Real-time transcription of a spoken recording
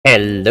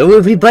Hello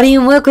everybody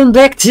and welcome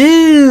back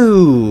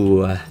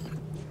to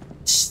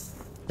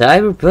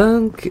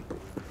Cyberpunk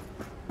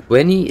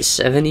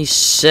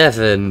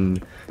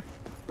 2077.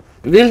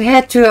 We'll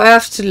head to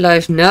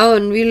Afterlife now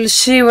and we'll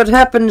see what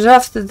happens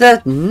after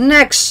that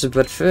next.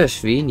 But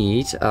first we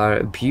need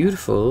our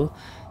beautiful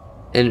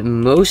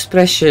and most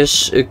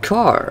precious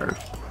car.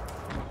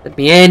 Let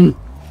me in.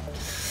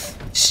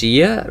 See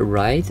ya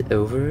right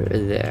over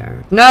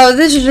there. Now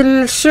this is a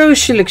little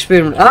social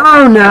experiment.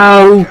 Oh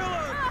no!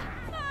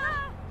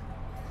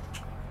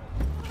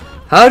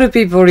 How do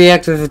people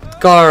react if a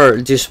car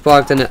just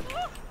parked in a...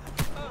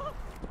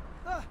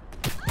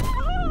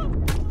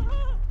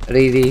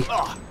 Really?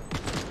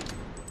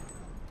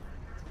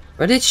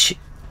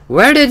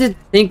 Where did it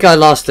think I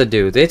lost the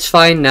dude? It's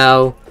fine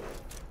now.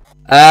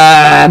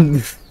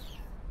 Don't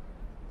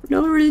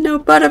really know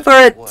better for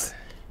it. What?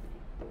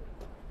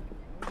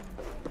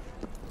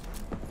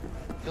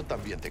 Yo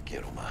también te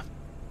quiero, ma.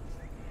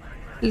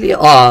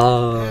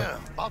 Oh. Yeah,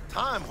 about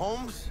time,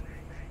 Holmes.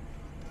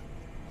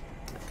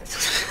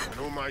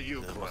 Who am I,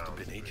 you clown? Must have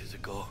been ages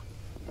ago.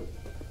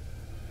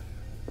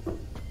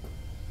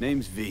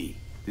 Name's V.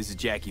 This is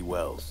Jackie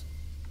Wells.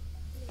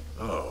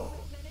 Oh.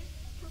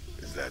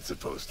 Is that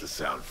supposed to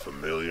sound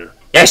familiar?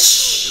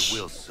 Yes! It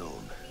will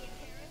soon.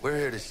 We're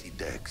here to see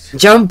Dex.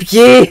 Jump,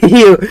 yeah!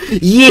 Yeah!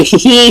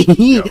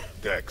 Yo,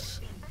 Dex.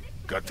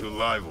 Got two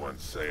live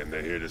ones saying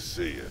they're here to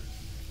see you.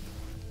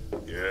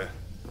 Yeah?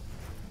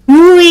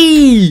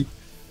 Wee!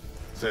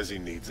 Says he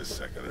needs a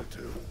second or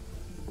two.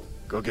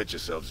 Go get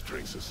yourselves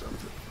drinks or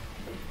something.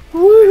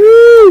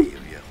 Woohoo!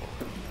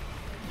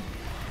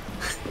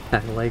 I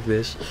like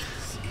this.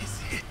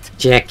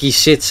 Jackie,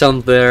 sit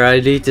somewhere.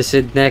 I need to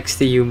sit next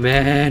to you,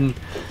 man.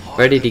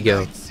 Where did he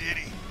go? That's it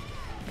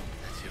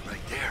right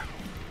there.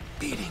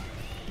 Beating.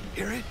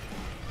 Hear it?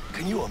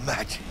 Can you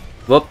imagine?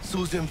 Whoop.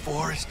 Susan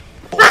Forrest,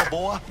 Boa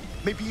Boa,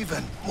 maybe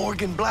even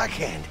Morgan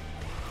Blackhand.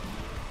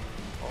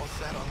 All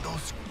sat on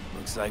those.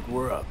 Looks like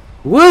we're up.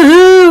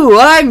 Woohoo!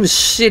 I'm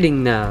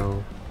sitting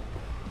now.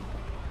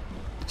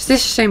 Is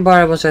this the same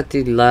bar I was at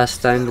the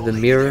last time with the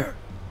mirror?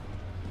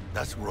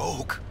 That's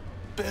Rogue.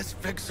 Best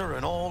fixer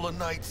in all of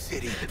Night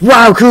City.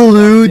 Wow, cool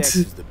dude! Dex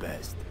is the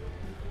best.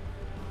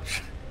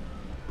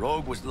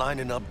 Rogue was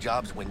lining up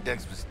jobs when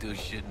Dex was still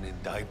shitting in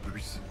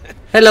diapers.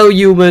 Hello,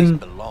 human.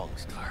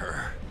 Belongs to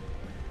her.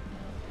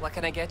 What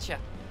can I get you?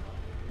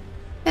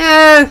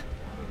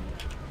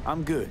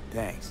 I'm good,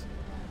 thanks.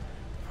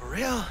 For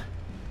real?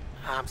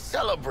 I'm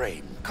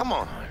celebrating. Come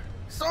on.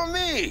 So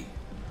me.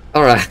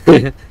 Alright.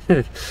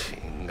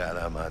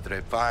 Chingada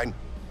madre. Fine.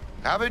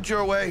 Have it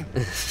your way.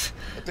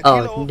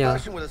 Oh, no.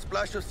 With a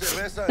splash of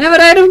cerveza. Yeah, but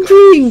I don't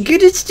drink.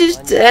 It's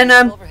just... and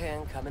I'm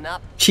Overhand coming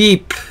up.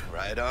 cheap.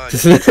 Right on.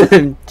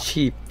 I'm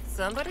cheap.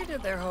 Somebody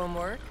did their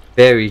homework.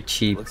 Very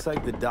cheap. Looks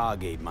like the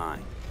dog ate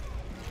mine.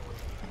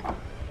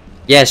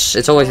 Yes,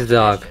 it's always a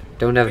dog.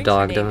 Don't have a Drinks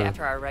are dog, named don't have.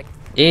 after our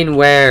In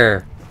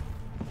where?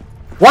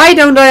 Why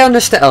don't I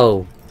understand?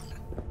 Oh.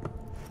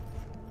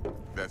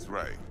 That's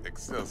right.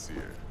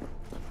 Excelsior.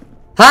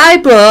 Hi,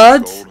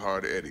 bud! Gold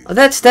Hard Eddie. Oh,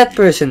 that's that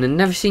person. I've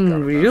never seen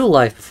in real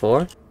life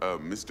before.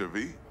 Mr.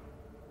 V?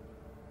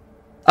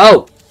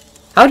 Oh!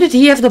 How did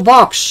he have the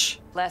box?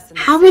 Less than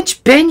How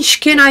much bench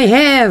can I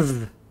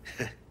have?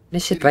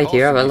 Let's sit right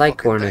here. I like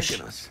corners.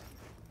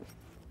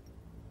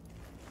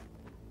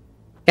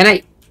 Can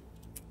I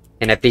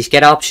please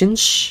get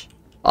options?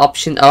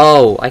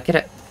 Oh, I get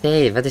a...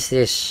 Hey, what is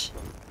this?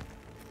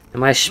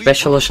 Am I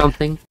special or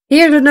something?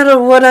 Here's another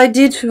what I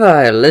did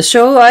file.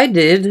 So I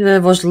did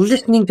was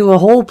listening to a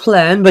whole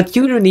plan, but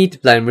you don't need the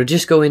plan. We'll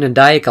just go in and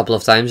die a couple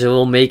of times and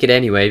we'll make it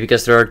anyway,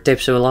 because there are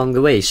tips along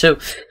the way. So,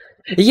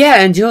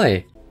 yeah,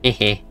 enjoy.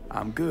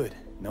 I'm good,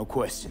 no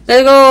questions.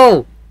 Let's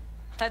go!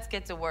 Let's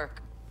get to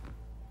work.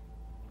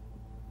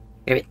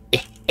 So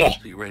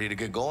you ready to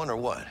get going or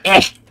what?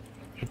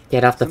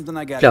 Get off the Something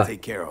I gotta floor.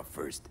 take care of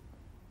first.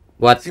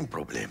 What? Sin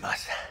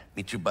problemas.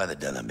 Meet you by the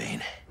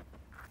Delamain.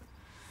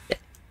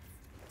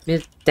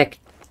 Miltech.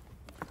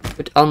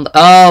 Put on the...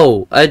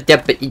 Oh! No.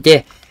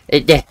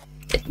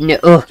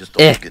 Just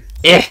don't get...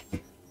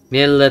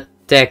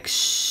 Militech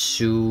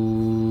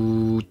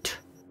suit.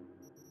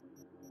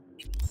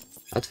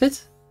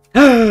 Outfit?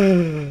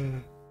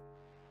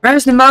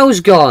 Where's the mouse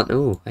gone?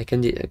 Oh, I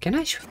can do... Can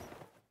I...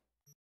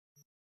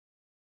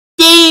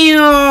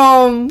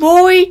 Damn,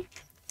 boy!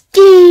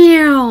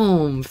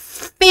 Damn!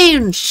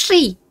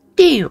 Fancy!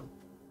 Damn!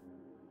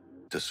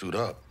 To suit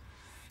up.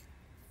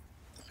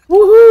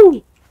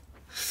 Woohoo!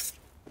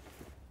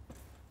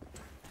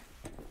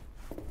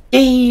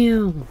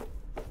 Damn!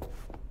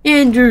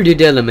 Andrew the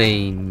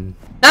Delamain.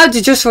 Now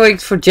to just wait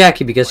for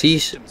Jackie because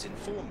he's...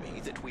 Inform me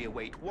that we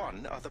await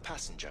one other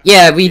passenger.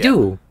 Yeah, we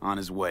do. On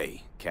his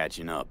way,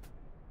 catching up.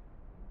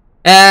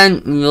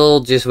 And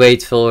we'll just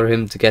wait for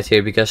him to get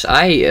here because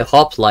I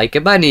hop like a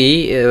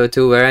bunny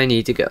to where I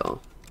need to go.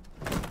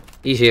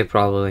 He's here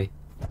probably.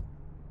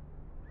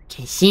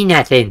 Can't see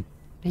nothing.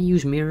 Can I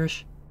use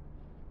mirrors?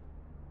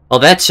 Oh,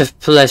 that's a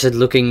pleasant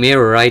looking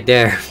mirror right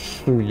there.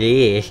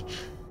 Yeah.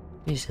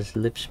 Is his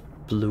lips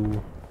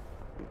blue?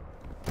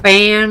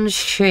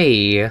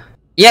 Banshee.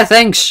 Yeah,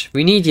 thanks.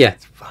 We need you.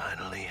 It's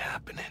finally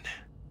happening.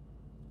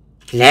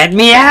 Let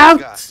me out!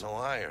 Got no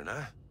iron,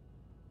 huh?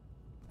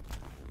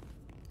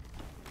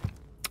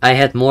 I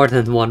had more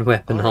than one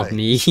weapon All on right,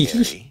 me.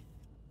 Harry.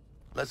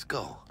 Let's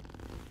go.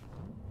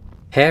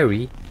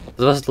 Harry?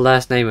 What was the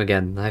last name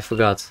again? I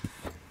forgot.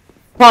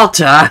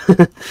 Potter!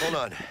 Hold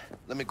on.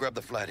 Let me grab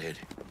the flathead.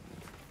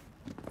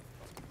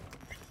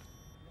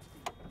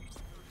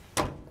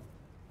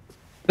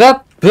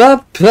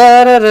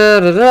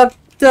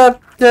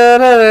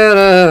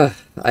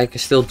 I can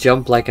still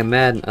jump like a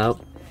man. Oh,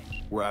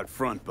 We're out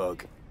front,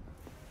 Bug.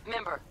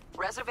 Member,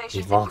 reservations. he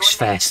in walks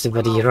your name. faster,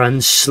 but he Remote.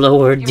 runs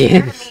slower. You're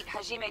here Damn. to meet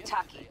Hajime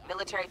Taki,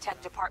 military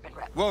tech department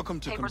rep. Welcome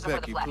to Papers are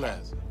for the Konpeki flathead.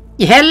 Plaza.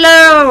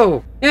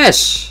 Hello.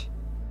 Yes.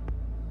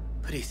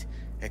 Please,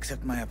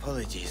 accept my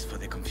apologies for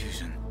the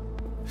confusion.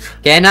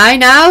 Can I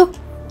now?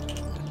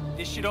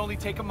 This should only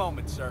take a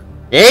moment, sir.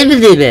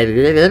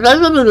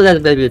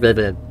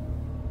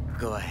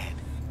 Go ahead.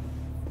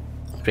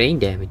 Brain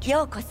damage.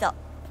 ようこそ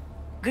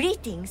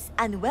Greetings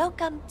and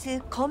welcome to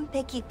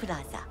Konpeki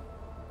Plaza.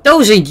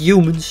 Those ain't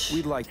humans.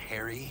 We'd like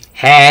Harry?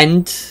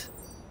 Hand.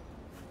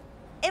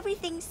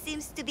 Everything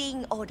seems to be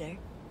in order.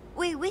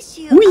 We wish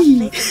you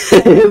Wee. a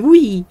pleasant journey.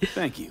 Wee.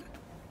 Thank you.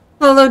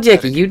 Hello,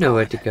 Jackie. You know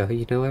where to go.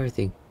 You know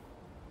everything.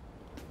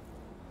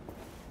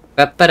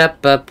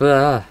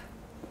 Ba-ba-da-ba-ba.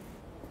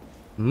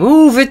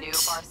 Move New it.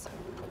 Barca.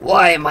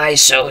 Why am I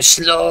so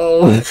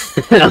slow?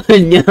 Oh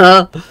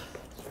no.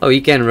 Oh, he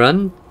can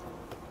run?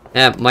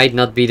 Yeah, might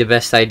not be the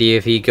best idea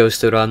if he goes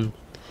to run.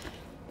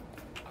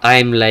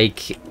 I'm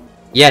like,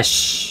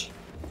 yes.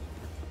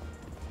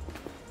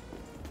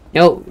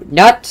 No,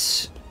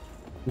 not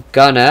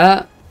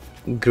gonna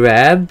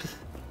grab.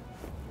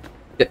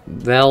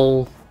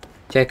 Well,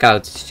 check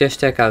out. Just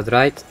check out,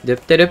 right?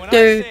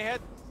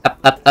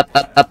 Up, up, up, up,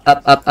 up,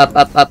 up, up, up,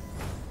 up, up.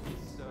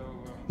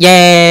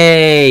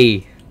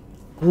 Yay!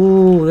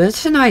 Ooh,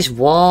 that's a nice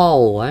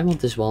wall. I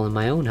want this wall in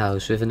my own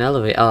house with an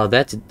elevator. Oh,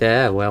 that's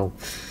there. Well,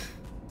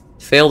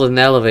 failed an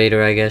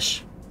elevator, I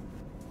guess.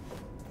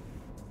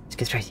 Let's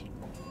get ready.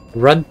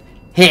 Run.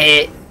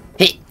 Hey,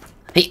 hey,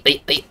 hey,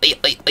 hey, hey, hey,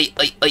 hey, hey,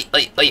 hey, hey,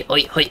 hey, hey,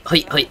 hey, hey,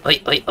 hey,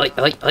 hey,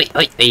 hey, hey,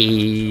 hey,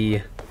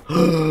 hey.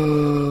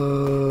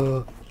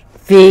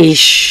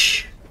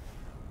 Fish.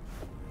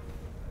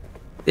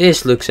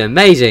 This looks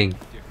amazing.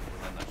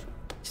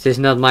 Is this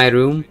not my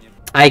room?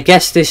 I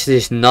guess this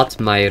is not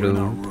my We're in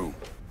our room. room.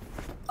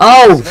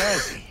 Oh!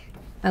 Snazzy.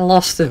 I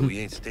lost We him.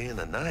 ain't staying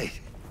the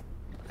night.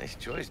 Nice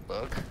choice,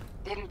 Bug.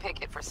 Didn't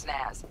pick it for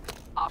Snaz.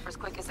 Offers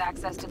quickest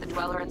access to the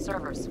dweller and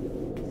servers.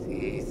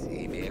 Sí,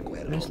 sí, me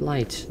acuerdo. Where's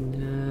lights?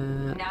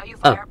 Now you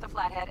Oh. fire up the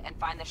flathead and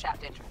find the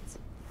shaft entrance.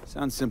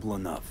 Sounds simple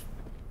enough.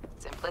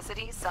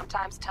 Simplicity,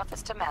 sometimes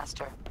toughest to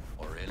master.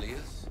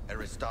 Aurelius?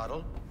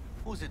 Aristotle?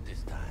 Who's it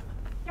this time?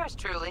 Yours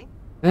truly.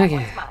 Okay. That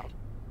one's mine.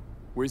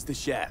 Where's the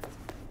shaft?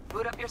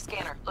 Boot up your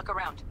scanner. Look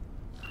around.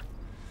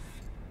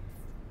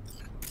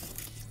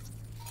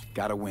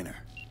 Got a winner.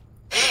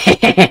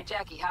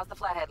 Jackie, how's the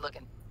flathead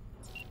looking?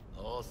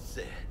 All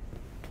set.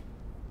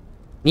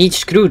 Need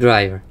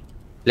screwdriver.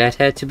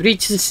 Flathead to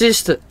breach the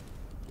system.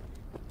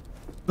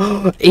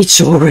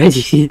 It's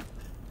already.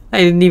 I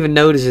didn't even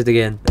notice it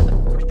again.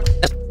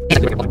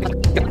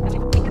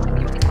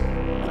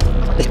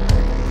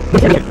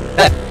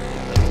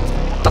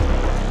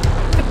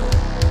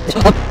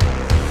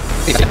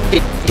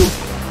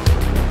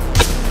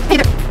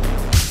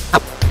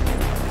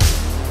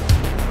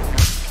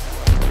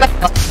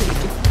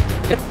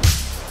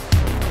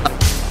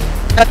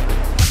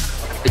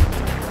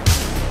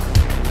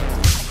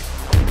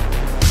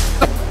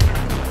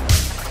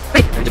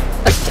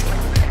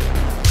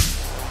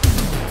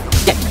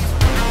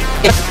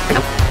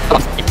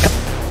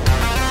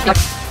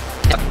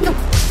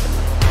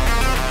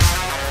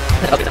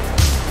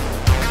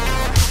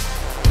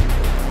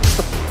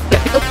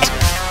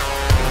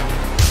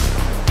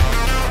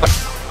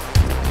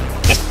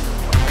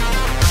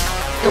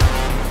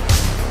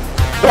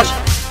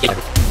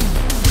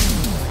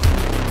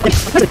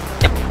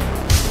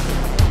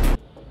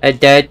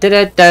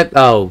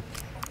 Oh.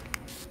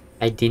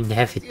 I didn't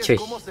have a Yes, choice.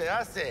 ¿cómo se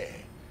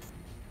hace?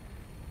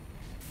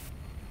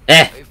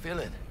 Eh. How you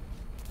feeling?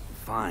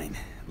 Fine.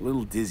 A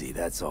little dizzy,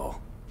 that's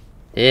all.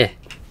 Yeah.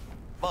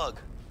 Bug,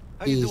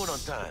 how you doing on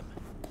time?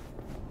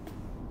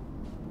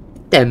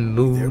 The There,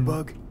 moon.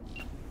 Bug?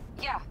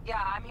 Yeah,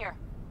 I'm here.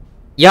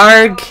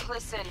 Yarg. Oh,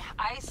 listen,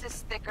 ice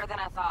is thicker than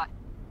I thought.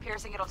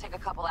 Piercing it'll take a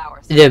couple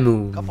hours. The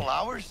moon. Couple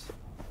hours?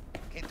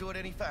 Can't do it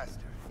any faster.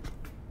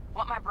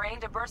 Want my brain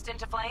to burst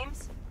into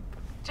flames?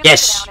 Just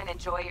Yes. sit down and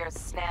enjoy your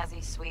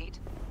snazzy sweet.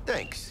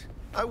 Thanks.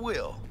 I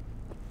will.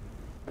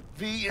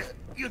 V,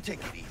 you take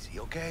it easy,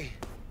 okay?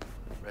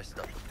 Rest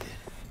up a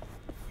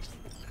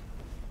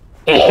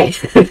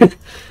bit.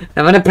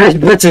 I'm gonna press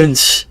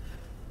buttons.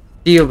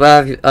 See you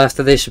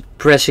after this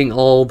pressing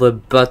all the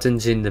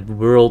buttons in the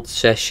world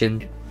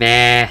session.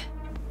 Meh.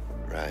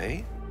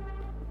 Right?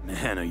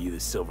 Man, are you the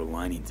silver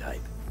lining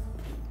type?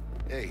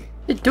 Hey,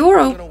 The door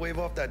I'm open. gonna wave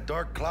off that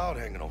dark cloud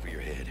hanging over your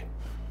head.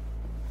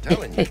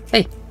 Telling Hey, you,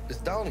 hey, it's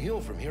downhill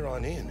from here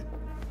on in.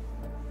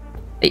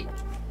 hey.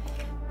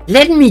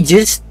 Let me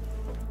just...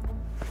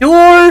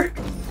 Door!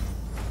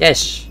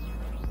 Yes.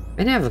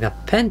 Man, I've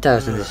got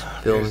penthouse in this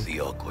There's building.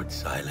 the awkward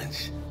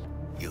silence.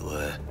 You,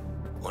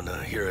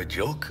 wanna hear a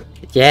joke?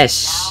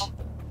 Yes. Now?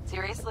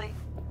 Seriously?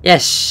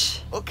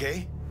 Yes.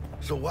 Okay,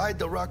 so why'd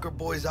the Rocker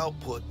Boys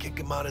output kick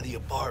him out of the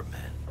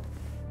apartment?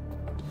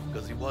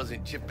 Because he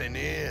wasn't chipping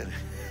in.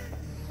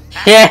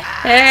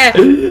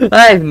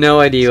 I have no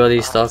idea what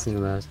he's talking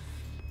about.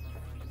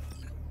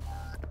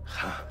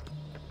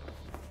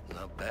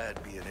 Not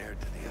bad being heir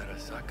to the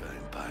Arasaka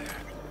Empire.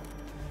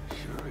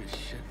 Sure as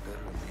shit better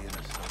than being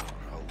a son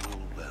of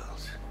Raoul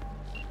Wells.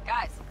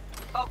 Guys,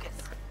 focus.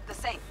 The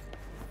safe.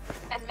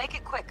 And make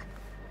it quick.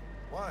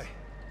 Why?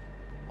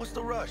 What's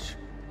the rush?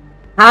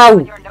 How?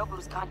 Your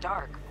Nobu's gone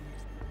dark.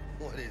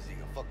 What is he,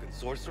 a fucking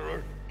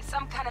sorcerer?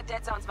 Some kind of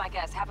dead zone's my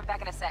guess. Have it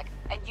back in a sec.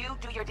 And you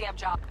do your damn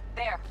job.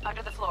 There,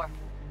 under the floor.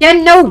 Yeah,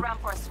 no. Around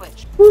for a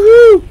switch.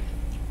 Woohoo!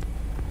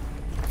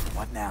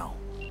 What now?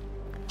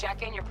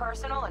 Jack in your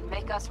personal and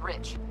make us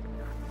rich.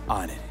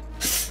 On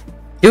it.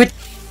 Do it.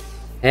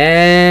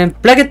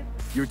 And plug it.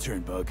 Your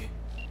turn, Bug.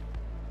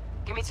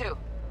 Give me 2.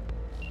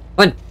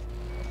 1,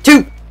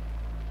 2.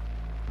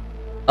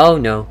 Oh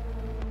no.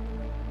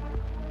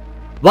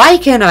 Why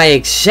can't I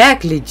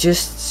exactly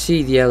just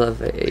see the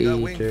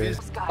elevator?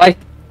 Why?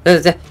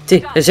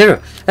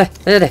 0. Grab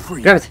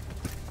it.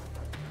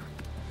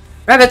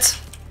 Grab it.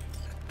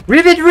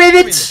 Rivet,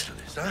 rivet.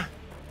 Huh?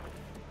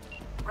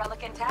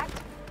 Relic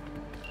intact?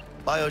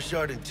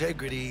 Bioshard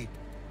integrity,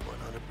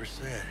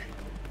 100%.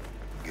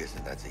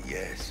 Guessing that's a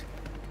yes.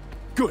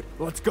 Good,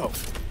 let's go.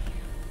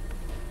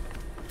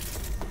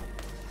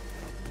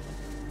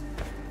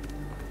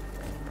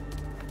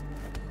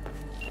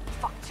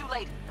 Fuck, too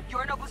late.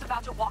 Yorinobu's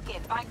about to walk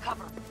in. Find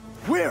cover.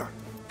 Where?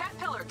 That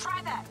pillar,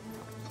 try that.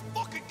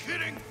 Fucking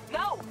kidding!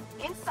 No!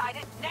 Inside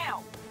it,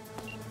 now!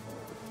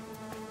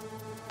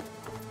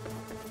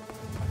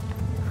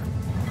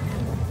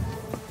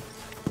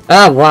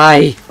 Ah,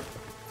 why?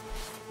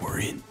 We're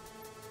in.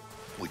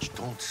 Which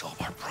don't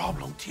solve our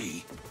problem,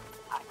 T.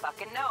 I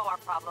fucking know our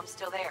problem's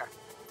still there.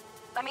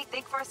 Let me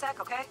think for a sec,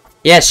 okay?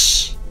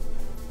 Yes.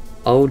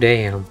 Oh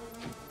damn.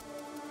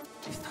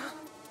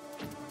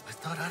 I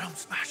thought Atom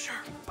Smasher.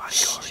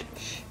 Bodyguard.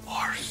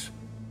 Wars.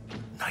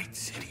 Night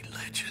City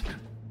legend.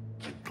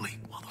 Complete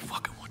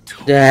motherfucking one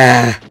too.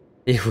 Ah.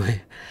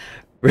 Anyway.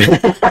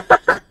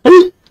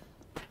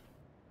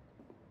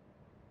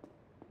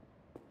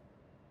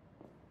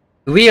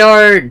 We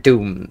are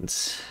doomed.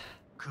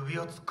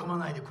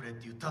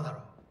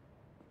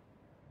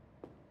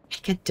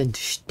 I can't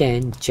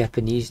understand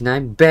Japanese and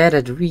I'm bad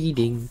at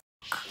reading.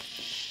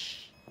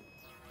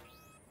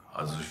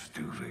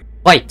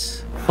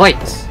 Fight!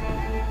 Fight!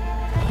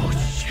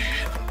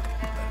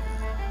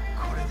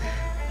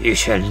 You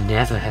shall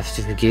never have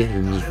to forgive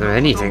me for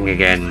anything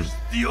again.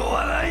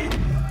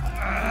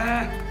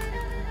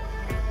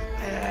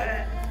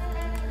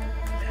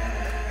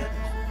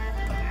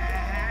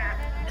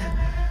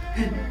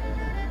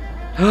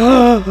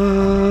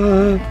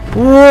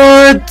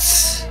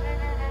 What?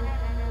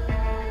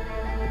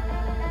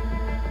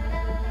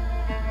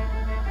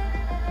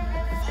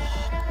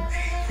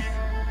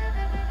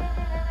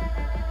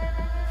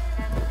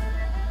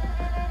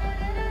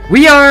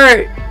 We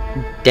are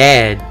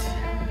dead.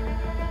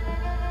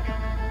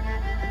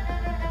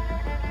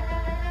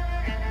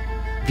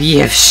 We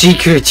have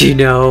secret, you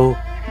know.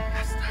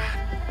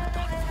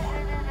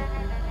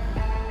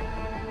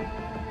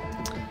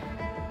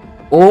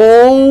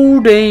 Oh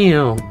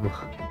damn.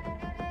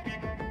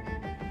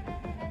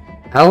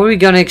 How are we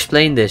gonna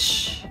explain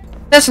this?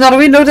 That's not a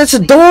window, that's a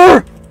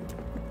door!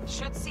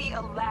 Should see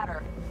a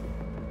ladder.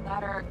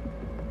 Ladder.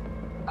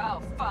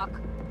 Oh, fuck.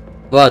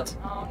 What?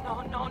 Oh,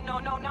 no, no, no,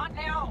 no, not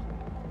now!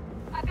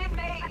 I've been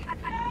made!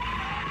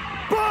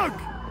 Bug!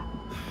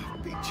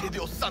 Pinche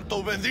Dios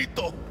Santo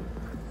Bendito.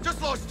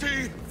 Just lost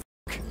T.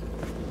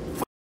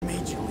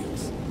 Major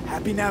leagues.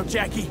 Happy now,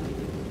 Jackie?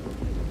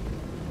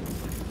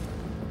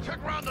 Check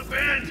around the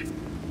bend.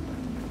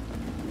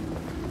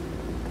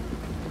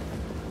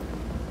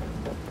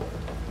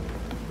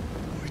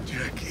 Oh,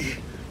 Jackie.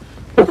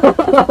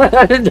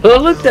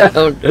 Don't look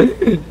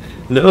down.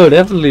 No,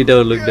 definitely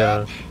don't look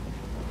down.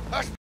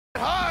 That's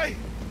high.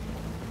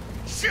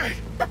 Shit.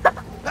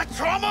 That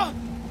trauma?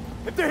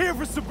 If they're here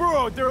for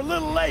Saburo, they're a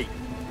little late.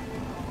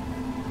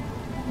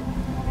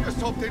 Just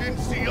hope they didn't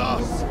see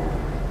us.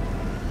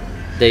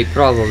 They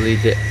probably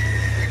did.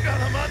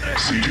 Chingada madre.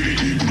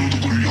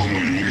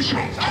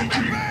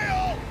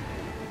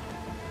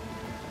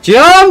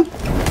 Jump!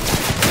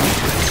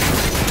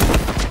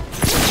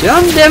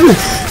 Jump them!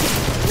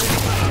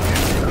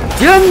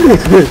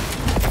 Jump!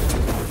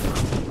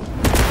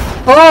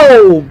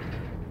 Oh!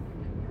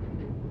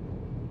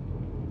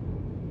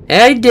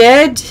 I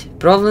dead?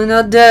 Probably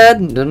not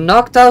dead. They're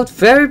knocked out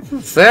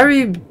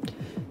very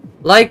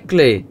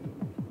likely.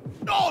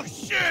 Oh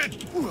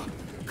shit!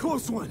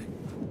 Close one.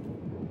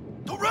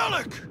 The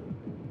relic!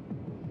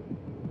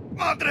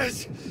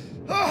 Madres!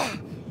 Ah.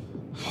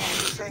 Oh,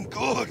 this ain't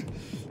good.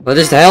 What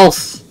is the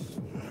health?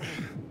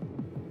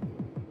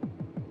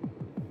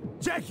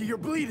 Jackie, you're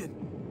bleeding.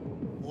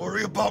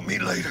 Worry about me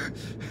later.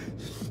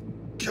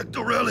 Get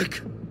the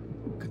relic.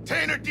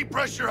 Container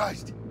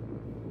depressurized.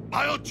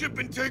 Biochip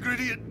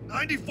integrity at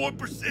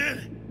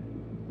 94%.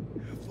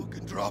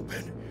 Fucking drop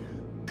in.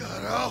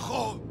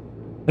 Carajo.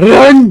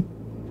 Run!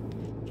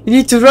 You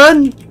need to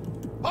run!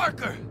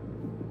 Parker!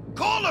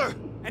 Call her!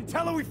 And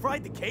tell her we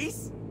fried the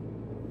case?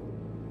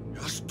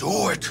 Just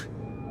do it.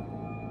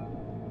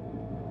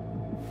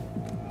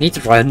 We need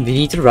to run, we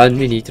need to run,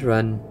 we need to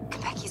run.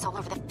 Konpeki's all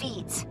over the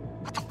feeds.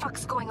 What the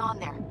fuck's going on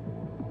there?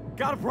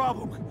 Got a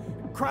problem.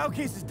 Cryo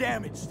case is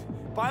damaged.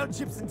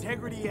 Biochip's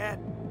integrity at...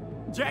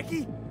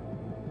 Jackie?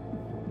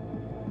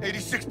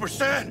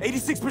 86%.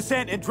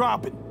 86% and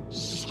dropping.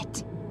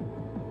 Shit.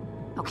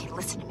 Okay,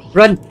 listen to me.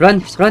 Run, run,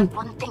 There's run. only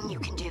one thing you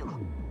can do.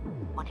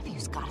 One of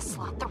you's gotta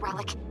slot the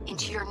relic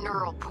into your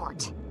neural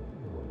port.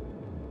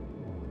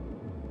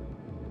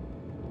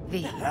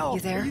 V, The hell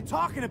you there? are you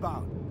talking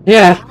about? The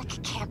Yeah. relic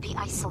can't be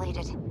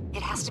isolated.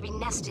 It has to be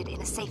nested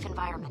in a safe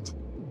environment.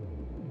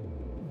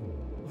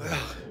 Well,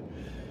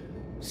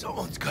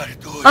 someone's gotta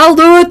do it. I'll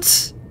do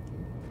it!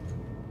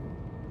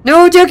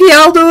 No, Jackie,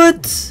 I'll do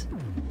it!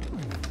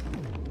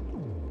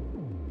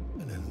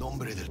 En el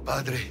nombre del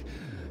Padre,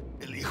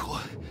 del Hijo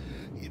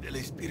y del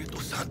Espíritu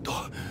Santo.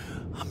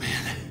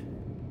 Amén.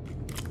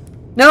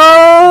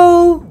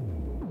 No!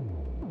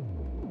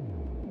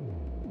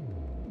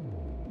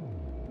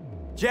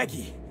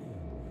 Jackie,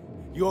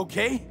 you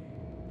okay?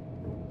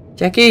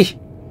 Jackie!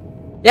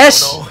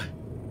 Yes! Oh,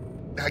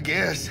 no. I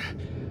guess.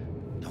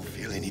 Don't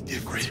feel any Once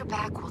different. you're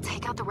back, we'll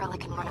take out the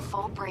relic and run a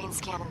full brain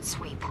scan and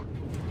sweep.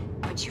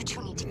 But you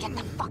two need to get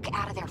the fuck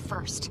out of there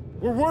first.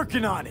 We're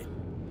working on it.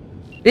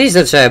 Please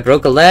don't say I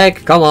broke a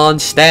leg. Come on,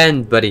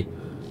 stand, buddy.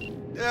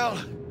 Hell,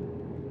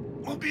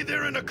 we'll be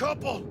there in a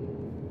couple.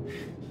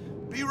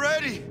 Be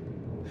ready.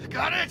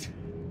 Got it?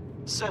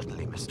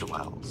 Certainly, Mr.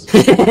 Wells.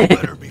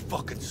 Better be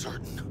fucking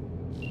certain.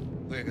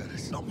 We gotta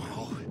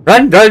somehow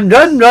Run, run,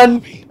 run,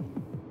 run!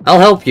 I'll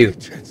help you.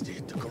 get a chance to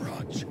hit the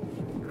garage.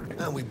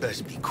 And we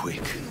best be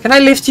quick. Can I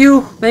lift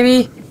you,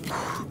 maybe?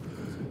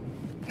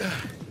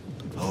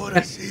 Oh, what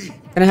I see.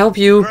 Can I help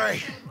you?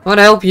 Right. I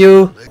wanna help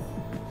you.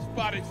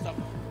 Spotted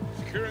something.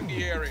 Securing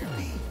the area.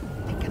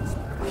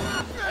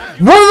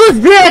 What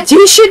was that?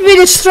 He should be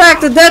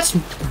distracted. That's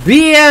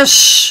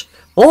BS.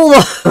 Hold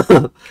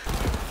on.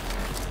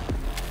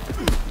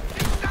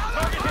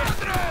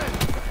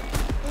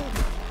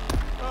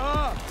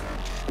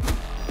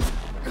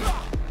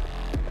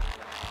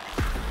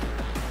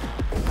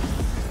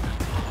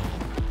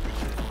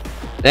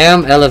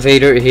 Damn,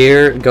 elevator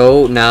here.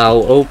 Go now.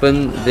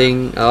 Open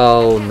thing.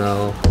 Oh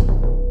no.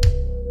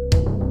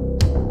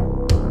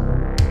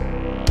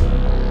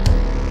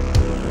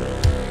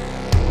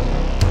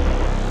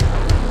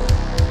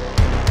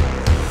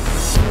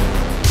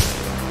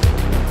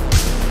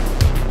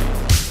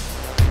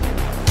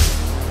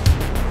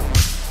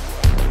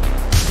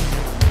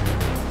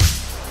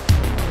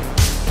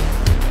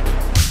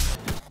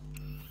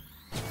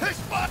 Hey,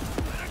 Spot!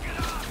 Better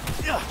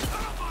get out!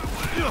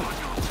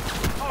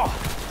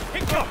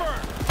 Take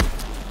cover!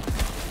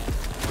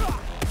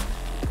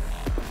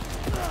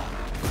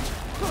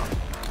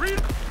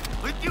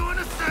 With you in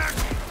a sec!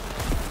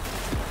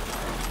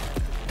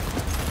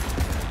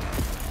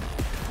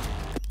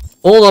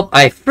 Hold up.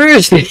 I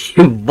first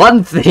need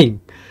one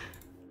thing.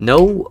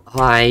 No,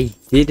 I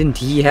didn't.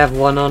 He have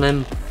one on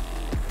him.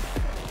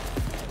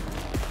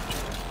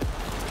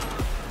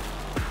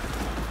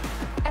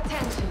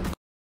 Attention.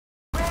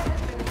 Red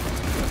has been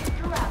executed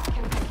throughout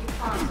Kentucky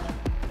Plaza.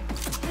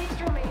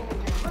 Please remain in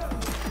your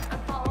rooms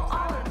and follow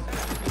all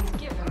instructions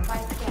given by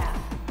staff.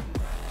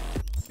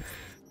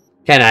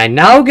 Can I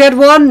now get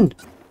one?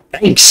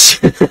 Thanks.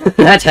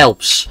 That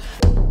helps.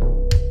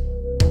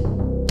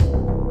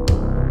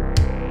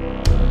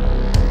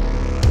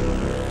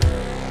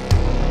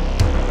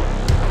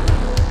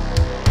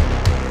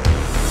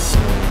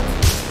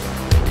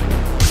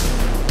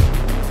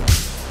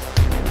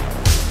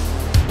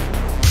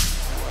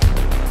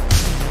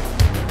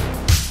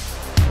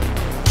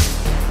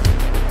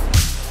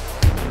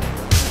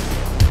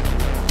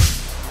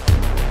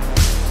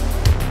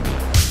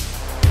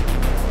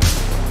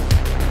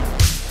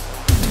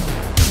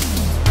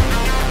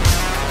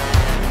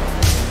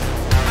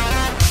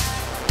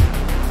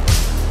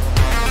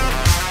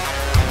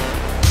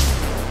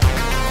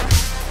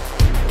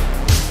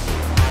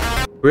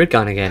 We're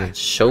gonna get in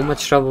so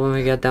much trouble when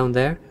we get down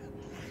there.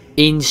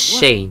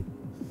 Insane.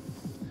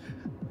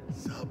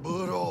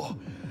 Saburo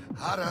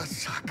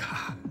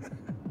Arasaka.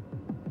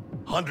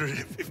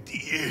 150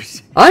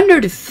 years.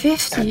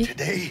 150? And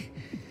today,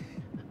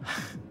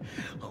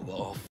 of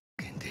all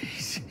fucking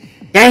days,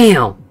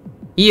 Damn!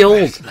 He old.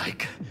 it's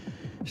like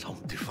some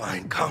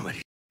divine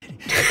comedy.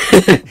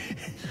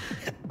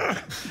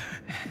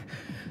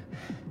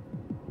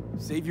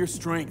 Save your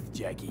strength,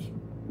 Jackie.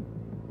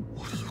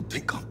 What do you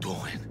think I'm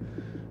doing?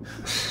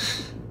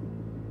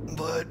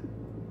 But,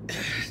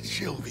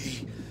 chill,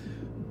 V.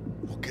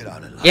 We'll get out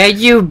out alive. Yeah,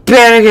 you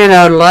better get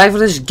out alive or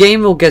this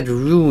game will get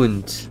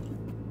ruined.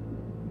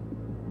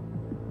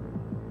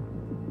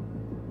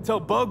 Tell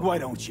Bug, why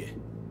don't you?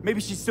 Maybe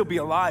she'd still be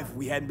alive if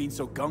we hadn't been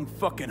so gung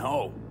fucking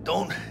ho.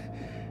 Don't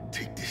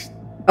take this.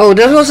 Oh,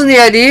 that wasn't the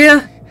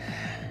idea?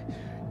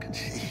 I can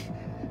see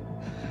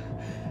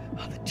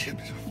how the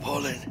chips are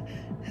falling.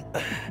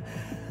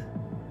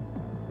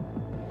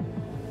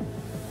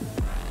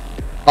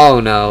 Oh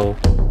no.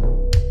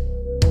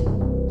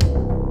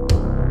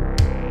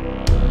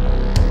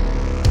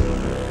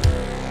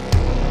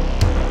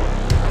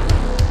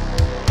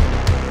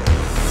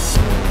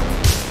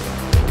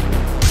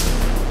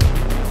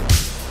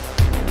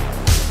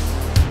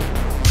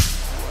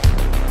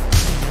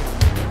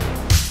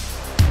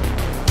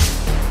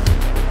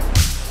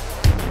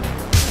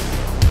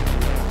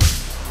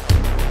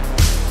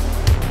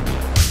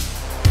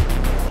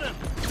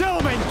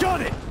 Delamain,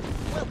 gun it!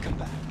 Welcome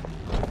back.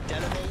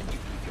 Delamain,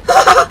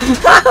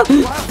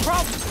 We'll have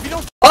problems if you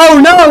don't. Oh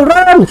no,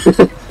 run!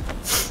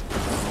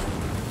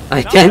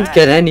 I can't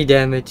get any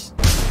damage.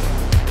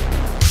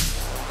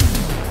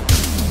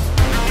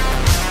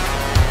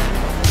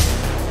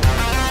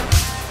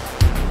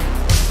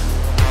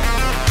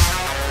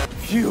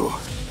 Phew.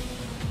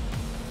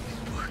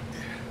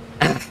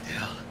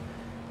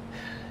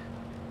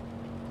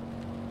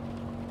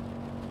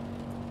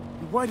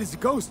 White as a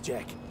ghost,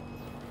 Jack.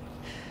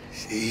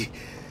 See?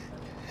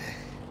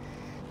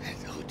 I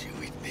told you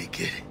we'd make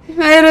it.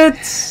 Made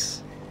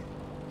it!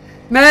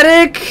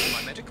 Medic!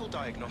 my medical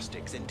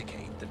diagnostics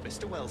indicate that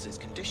Mr. Wells's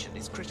condition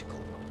is critical.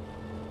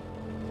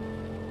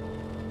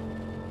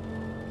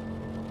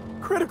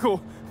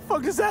 Critical?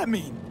 Fuck does that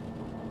mean?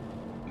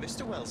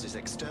 Mr. Wells's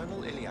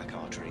external iliac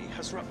artery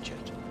has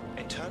ruptured.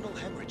 Internal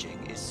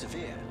hemorrhaging is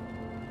severe.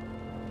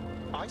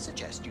 I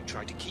suggest you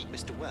try to keep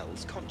Mr.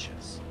 Wells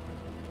conscious.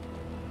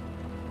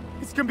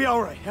 It's gonna be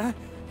alright, huh?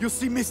 You'll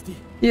see Misty.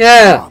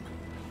 Yeah. Mom,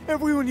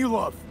 everyone you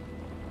love.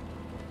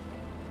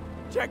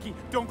 Jackie,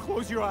 don't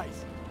close your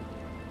eyes.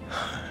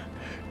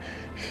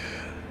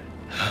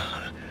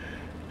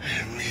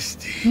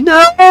 Misty.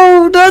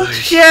 No, not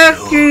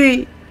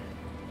Jackie!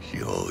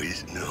 She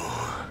always knew.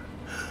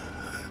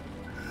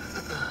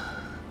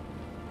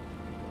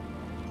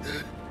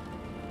 The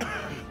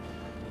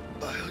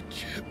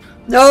biochip.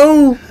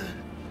 No!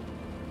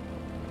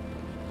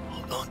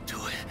 Hold on to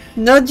it.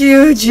 Not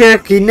you,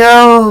 Jackie,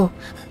 no!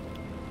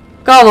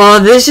 Come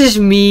on, this is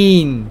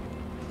mean.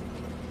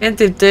 Can't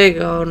you take?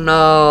 Oh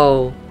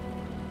no.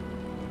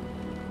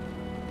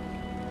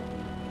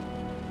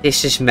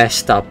 This is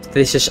messed up.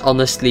 This is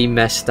honestly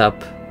messed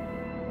up.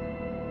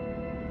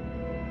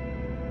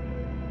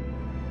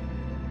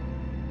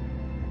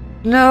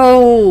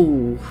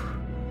 No.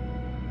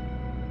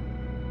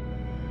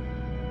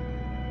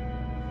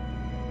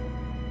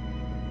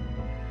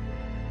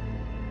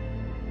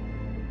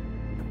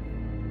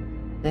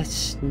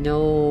 That's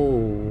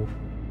no.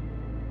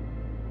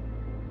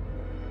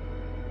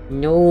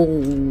 No.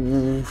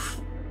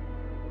 Mr.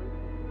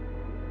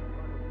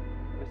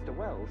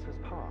 Wells has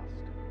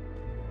passed.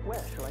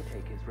 Where shall I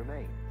take his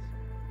remains?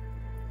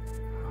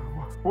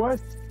 What?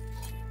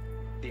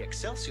 The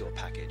Excelsior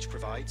package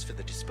provides for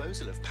the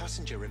disposal of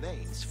passenger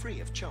remains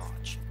free of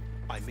charge.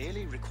 I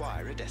merely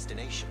require a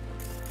destination.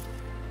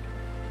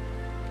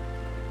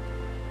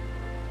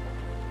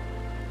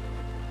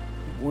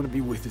 I want to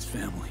be with his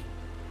family.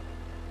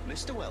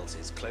 Mr.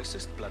 Wells's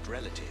closest blood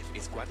relative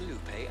is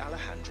Guadalupe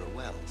Alejandra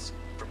Wells,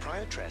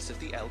 proprietress of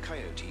the El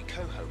Coyote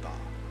Coho Bar.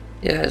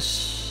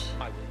 Yes.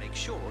 I will make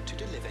sure to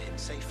deliver him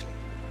safely.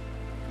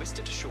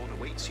 Mr. Deshawn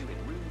awaits you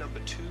in room number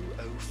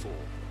 204.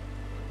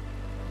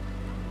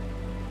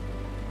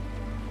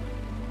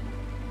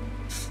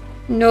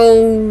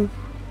 No.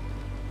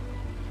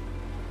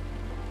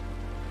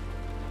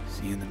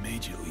 See you in the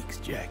major leagues,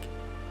 Jack.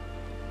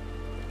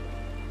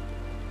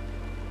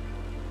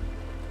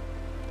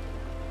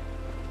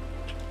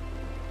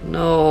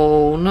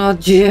 No, not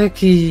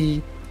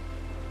Jackie.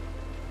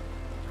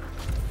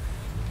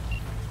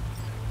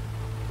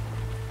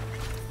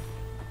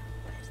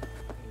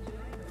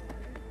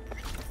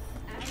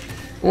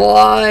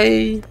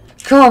 Why?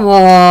 Come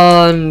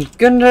on.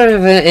 Couldn't there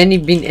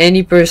have been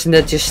any person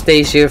that just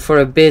stays here for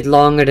a bit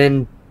longer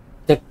than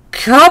the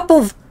cup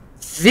of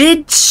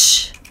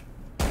vids?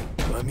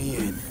 Let me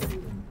in.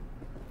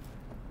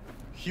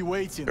 He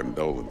waits in.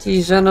 Condolences.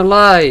 He's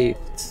unalive.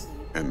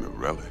 And the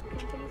relic.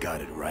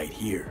 Got it right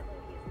here.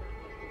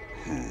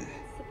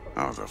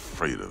 I was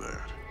afraid of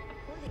that.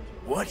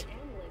 What?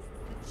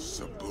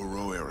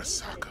 Saburo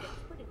Arasaka.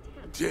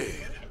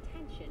 Dead.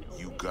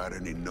 You got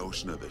any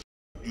notion of the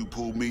you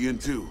pulled me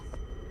into?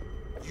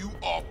 You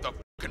off the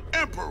fucking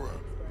Emperor.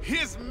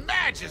 His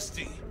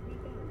Majesty.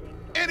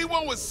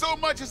 Anyone with so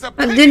much as a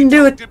I didn't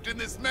do it. dipped in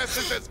this mess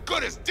is as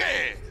good as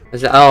dead.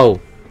 Oh.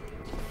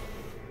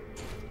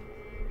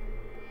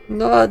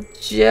 Not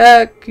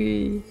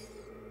Jackie.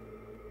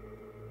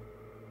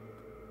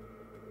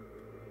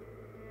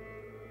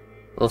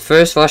 Well,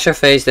 first wash your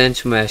face, then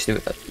smash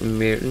the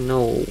mirror.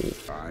 No.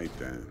 Alright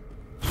then.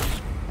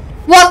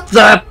 What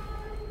the?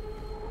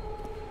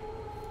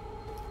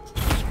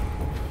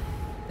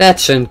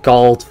 That's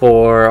uncalled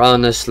for,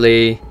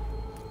 honestly.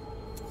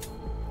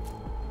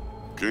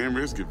 Can't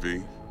risk it,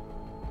 V.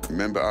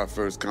 Remember our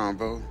first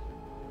convo?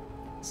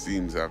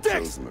 Seems I've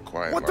chosen the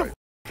quiet life,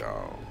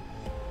 dawg.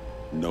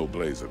 No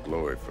blaze of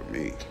glory for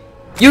me.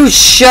 You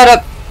shut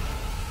up!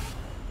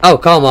 Oh,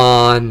 come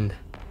on.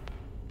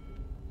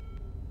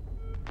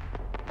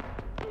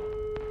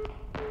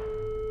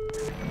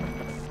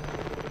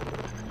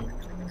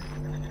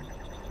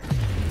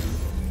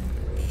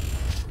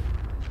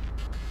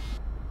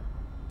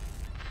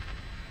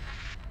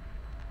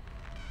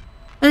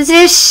 What is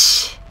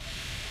this?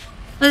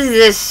 What is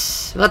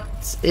this?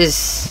 What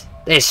is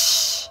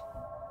this?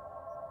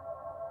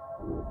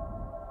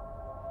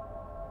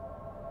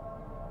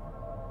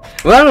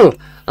 Well,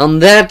 on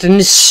that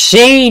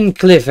insane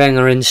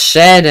cliffhanger and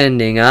sad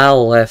ending,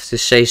 I'll have to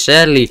say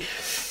sadly,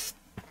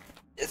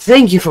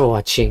 thank you for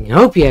watching.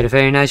 Hope you had a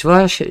very nice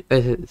watch.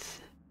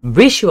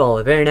 Wish you all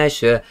a very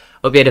nice, hope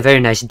you had a very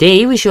nice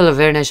day. Wish you all a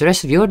very nice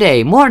rest of your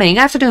day, morning,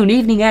 afternoon,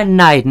 evening, and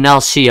night. And I'll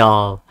see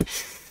y'all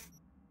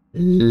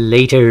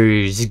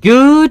laters.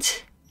 Good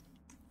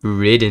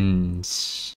riddance.